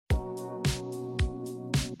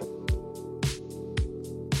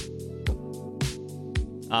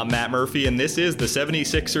I'm Matt Murphy, and this is the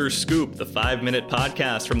 76ers Scoop, the 5-minute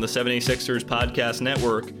podcast from the 76ers Podcast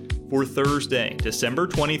Network for Thursday, December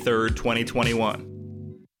 23rd, 2021.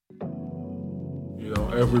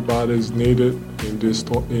 Everybody's needed in these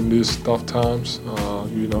tough times.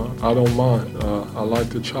 I don't mind. I like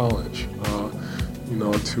the challenge.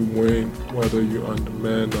 To win, whether you're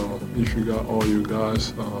undermanned or if you got all you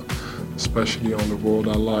guys, especially on the road.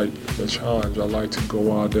 I like the challenge. I like to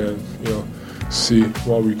go out there and, see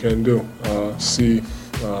what we can do. See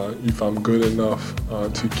if I'm good enough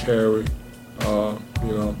to carry,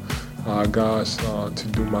 our guys to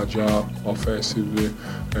do my job offensively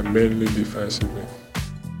and mainly defensively.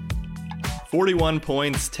 41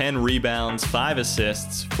 points, 10 rebounds, 5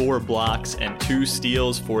 assists, 4 blocks, and 2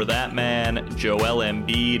 steals for that man, Joel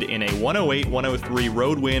Embiid, in a 108-103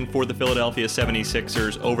 road win for the Philadelphia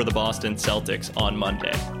 76ers over the Boston Celtics on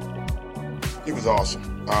Monday. He was awesome.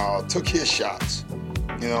 Took his shots.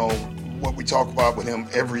 What we talk about with him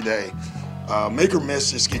every day. Make or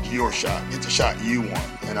miss, just get your shot. Get the shot you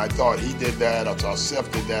want. And I thought he did that. I thought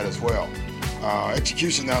Seth did that as well.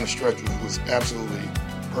 Execution down the stretch was absolutely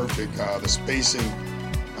perfect. The spacing,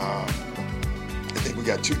 I think we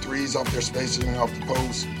got 2 threes off their spacing off the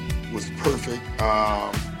post was perfect.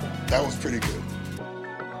 That was pretty good.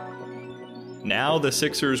 Now the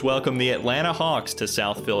Sixers welcome the Atlanta Hawks to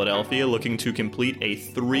South Philadelphia, looking to complete a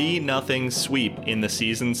 3-0 sweep in the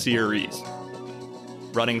season series.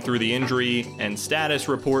 Running through the injury and status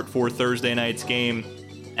report for Thursday night's game,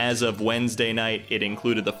 as of Wednesday night, it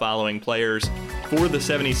included the following players. For the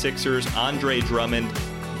 76ers, Andre Drummond,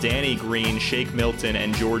 Danny Green, Shake Milton,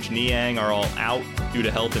 and George Niang are all out due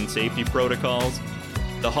to health and safety protocols.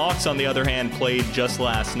 The Hawks, on the other hand, played just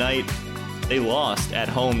last night. They lost at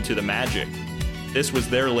home to the Magic. This was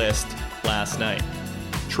their list last night.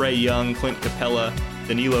 Trae Young, Clint Capella,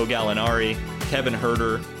 Danilo Gallinari, Kevin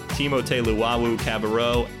Huerter, Timothé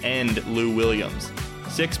Luwawu-Cabarrot, and Lou Williams.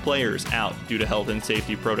 6 players out due to health and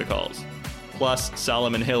safety protocols. Plus,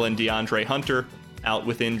 Solomon Hill and DeAndre Hunter out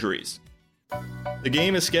with injuries. The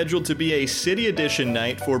game is scheduled to be a City Edition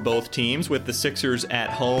night for both teams, with the Sixers at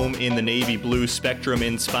home in the navy blue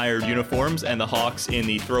Spectrum-inspired uniforms and the Hawks in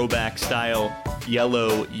the throwback-style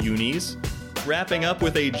yellow unis. Wrapping up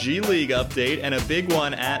with a G League update, and a big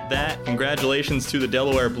one at that. Congratulations to the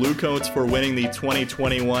Delaware Blue Coats for winning the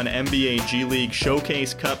 2021 NBA G League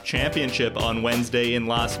Showcase Cup Championship on Wednesday in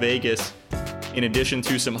Las Vegas. In addition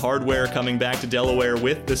to some hardware coming back to Delaware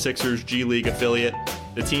with the Sixers G League affiliate,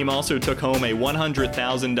 the team also took home a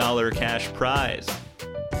 $100,000 cash prize.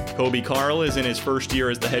 Kobe Carl is in his first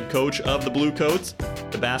year as the head coach of the Blue Coats.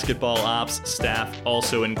 The basketball ops staff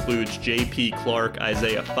also includes J.P. Clark,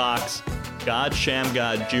 Isaiah Fox, God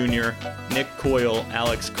Shamgod Jr., Nick Coyle,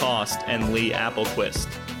 Alex Cost, and Lee Applequist.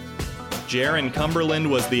 Jaron Cumberland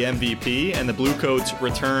was the MVP, and the Blue Coats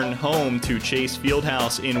return home to Chase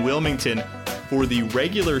Fieldhouse in Wilmington for the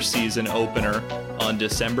regular season opener on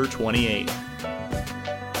December 28th.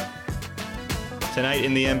 Tonight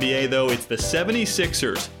in the NBA, though, it's the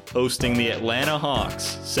 76ers hosting the Atlanta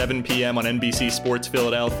Hawks, 7 p.m. on NBC Sports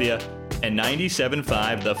Philadelphia and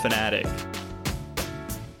 97.5 The Fanatic.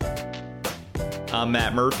 I'm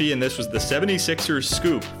Matt Murphy, and this was the 76ers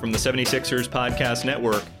Scoop from the 76ers Podcast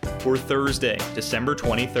Network for Thursday, December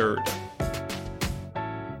 23rd.